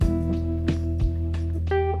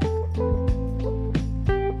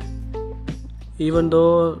Even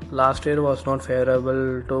though last year was not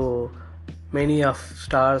favorable to many of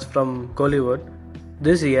stars from Kollywood,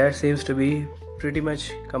 this year seems to be pretty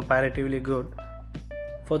much comparatively good.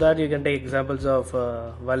 For that, you can take examples of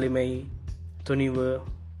Valimai, Tunivu,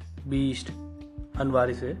 Beast, and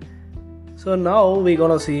Varise. So now we're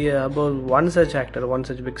gonna see about one such actor, one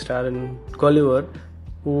such big star in Kollywood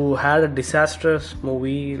who had a disastrous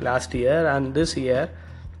movie last year, and this year,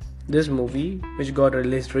 this movie, which got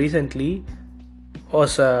released recently,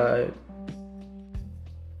 was a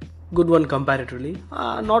good one comparatively.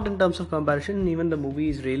 Not in terms of comparison, even the movie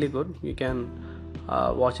is really good. You can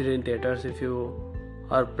watch it in theaters if you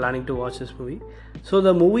are planning to watch this movie. So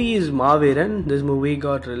the movie is Maaveeran. This movie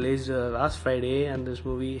got released last Friday, and this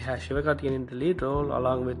movie has Sivakarthikeyan in the lead role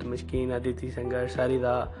along with Mishkin, Aditi Sangar,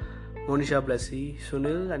 Sarida, Monisha Blessy,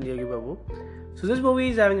 Sunil, and Yogi Babu. So this movie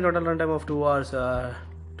is having a total runtime of 2 hours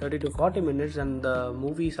 30 to 40 minutes, and the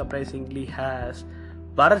movie surprisingly has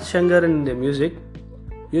Bharat Shankar in the music.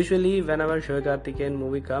 Usually whenever Sivakarthikeyan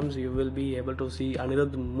movie comes, you will be able to see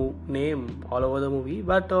Anirudh name all over the movie,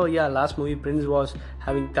 but last movie Prince was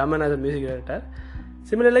having Taman as a music director.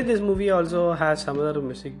 Similarly, this movie also has some other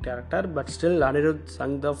music director, but still Anirudh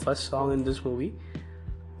sang the first song in this movie.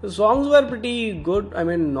 The songs were pretty good. I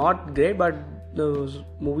mean, not great, but the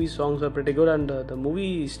movie songs were pretty good, and the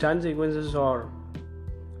movie stunt sequences are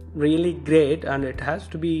really great, and it has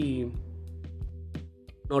to be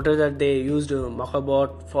noted that they used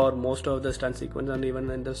Machabot for most of the stunt sequence and even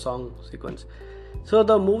in the song sequence. So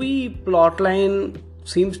the movie plotline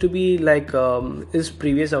seems to be like his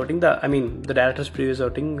previous outing. The director's previous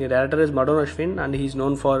outing. The director is Madon Ashwin, and he's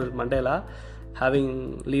known for Mandela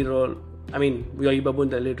having lead role. Yogi Babu in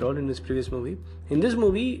the lead role in his previous movie. In this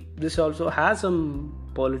movie, this also has some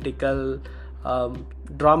political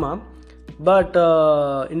drama, but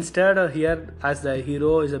instead here, as the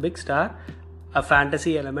hero is a big star, a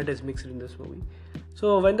fantasy element is mixed in this movie.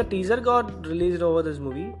 So when the teaser got released over this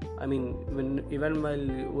movie, even while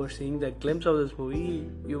you were seeing the glimpse of this movie,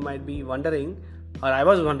 you might be wondering, or I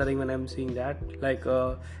was wondering when I'm seeing that,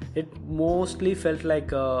 it mostly felt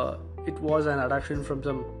like it was an adaptation from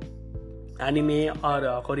some anime or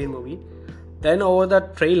a Korean movie. Then over the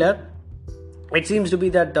trailer, it seems to be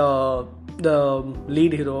that the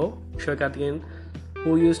lead hero, Sivakarthikeyan,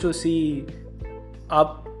 who used to see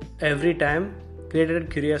up every time,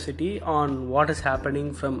 created curiosity on what is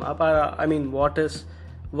happening from up,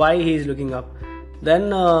 why he is looking up. Then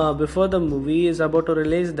before the movie is about to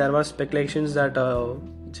release, there was speculations that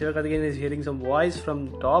Sivakarthikeyan is hearing some voice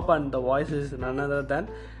from top, and the voice is none other than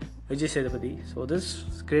Vijay Sethupathi. So this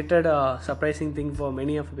created a surprising thing for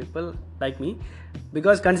many of the people like me,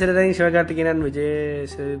 because considering Sivakarthikeyan and Vijay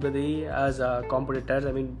Sethupathi as competitors,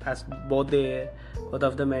 as both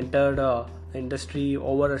of them entered the industry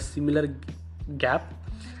over a similar gap,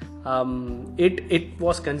 it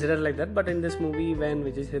was considered like that. But in this movie, when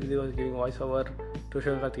Vijay Sethupathi was giving voiceover to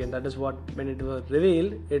Sivakarthikeyan, that is what, when it was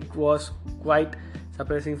revealed, it was quite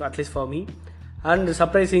surprising, at least for me. And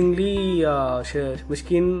surprisingly,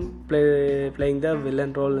 Mishkin playing the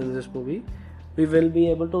villain role in this movie. We will be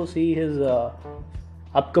able to see his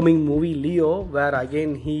upcoming movie Leo, where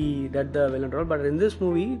again he did the villain role. But in this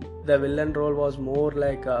movie, the villain role was more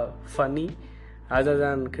like funny, other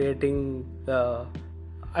than creating the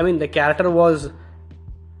character was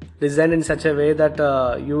designed in such a way that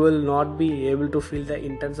you will not be able to feel the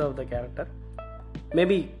intense of the character.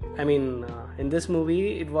 Maybe in this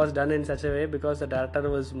movie it was done in such a way because the director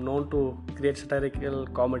was known to create satirical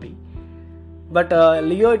comedy. But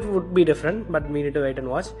Leo, it would be different, but we need to wait and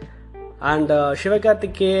watch. And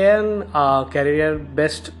Sivakarthikeyan career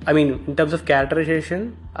best, in terms of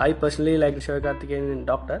characterization, I personally like Sivakarthikeyan in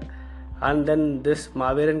Doctor, and then this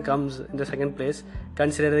Maaveeran comes in the second place,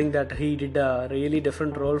 considering that he did a really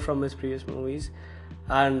different role from his previous movies,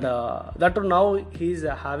 and that now he's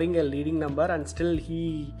having a leading number, and still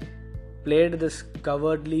he played this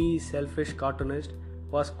cowardly, selfish cartoonist,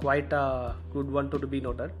 was quite a good one to be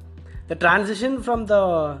noted. The transition from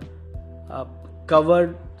the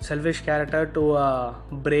coward, selfish character to a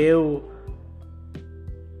brave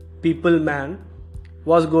people man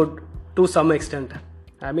was good to some extent.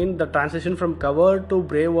 The transition from coward to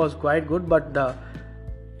brave was quite good, but the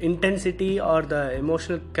intensity or the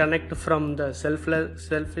emotional connect from the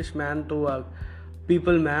selfish man to a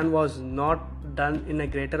people man was not done in a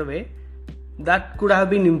greater way. That could have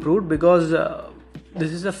been improved, because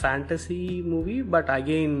this is a fantasy movie, but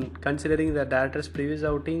again, considering the director's previous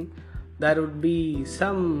outing, there would be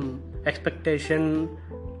some expectation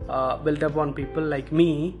built up on people like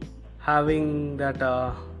me, having that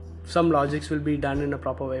some logics will be done in a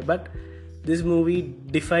proper way. But this movie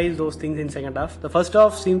defies those things in second half. The first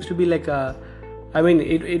half seems to be like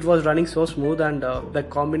it was running so smooth, and the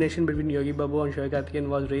combination between Yogi Babu and Sivakarthikeyan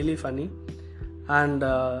was really funny. And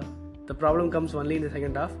the problem comes only in the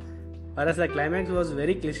second half, whereas the climax was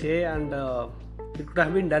very cliche, and it could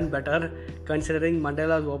have been done better considering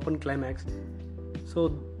Mandela's open climax. So,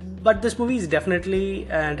 but this movie is definitely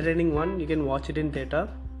an entertaining one. You can watch it in theater,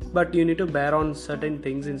 but you need to bear on certain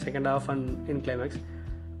things in second half and in climax.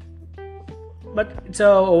 But it's a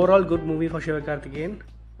overall good movie for Sivakarthikeyan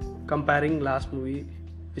comparing last movie,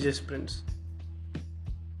 which is Prince.